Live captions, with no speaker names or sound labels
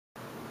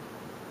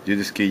Can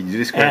you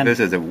describe this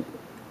as a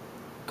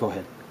go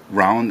ahead.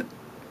 round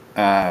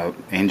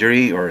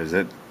injury, or is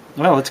it?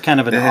 Well, it's kind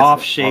of an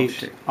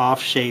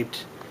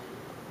off-shaped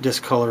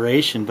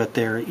discoloration, but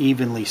they're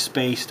evenly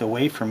spaced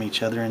away from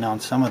each other. And on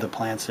some of the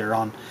plants,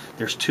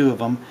 there's two of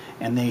them,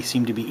 and they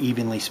seem to be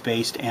evenly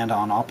spaced and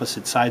on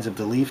opposite sides of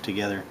the leaf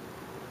together.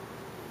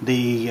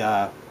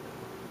 The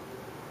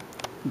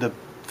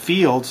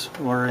fields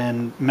were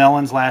in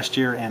melons last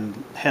year and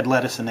head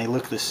lettuce, and they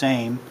look the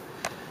same.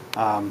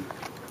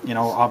 You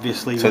know,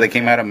 obviously. So they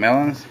came out of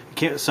melons?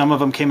 Some of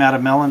them came out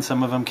of melons,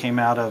 some of them came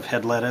out of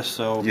head lettuce.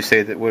 So you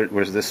say that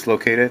where's this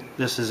located?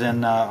 This is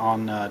in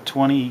on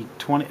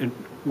 2020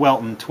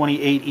 Wellton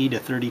 28E to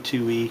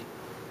 32E.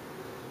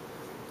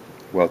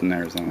 Wellton,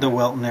 Arizona. The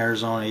Wellton,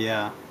 Arizona,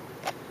 yeah.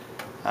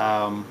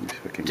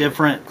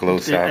 Different.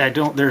 Close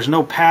up. There's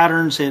no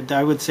patterns.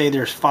 I would say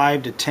there's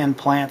 5 to 10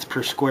 plants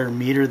per square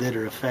meter that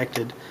are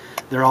affected.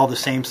 They're all the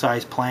same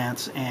size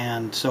plants,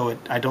 and so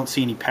I don't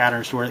see any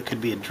patterns where it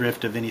could be a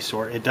drift of any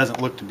sort. It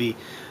doesn't look to be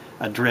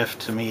a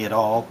drift to me at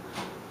all.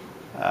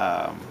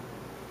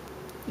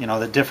 You know,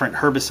 the different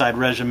herbicide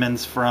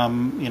regimens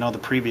from, you know, the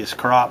previous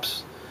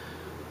crops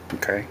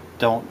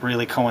don't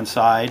really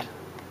coincide.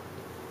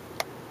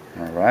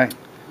 All right,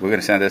 we're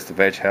gonna send this to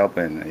Veg Help,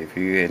 and if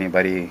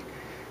anybody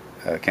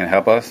can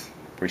help us,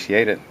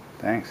 appreciate it.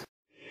 Thanks.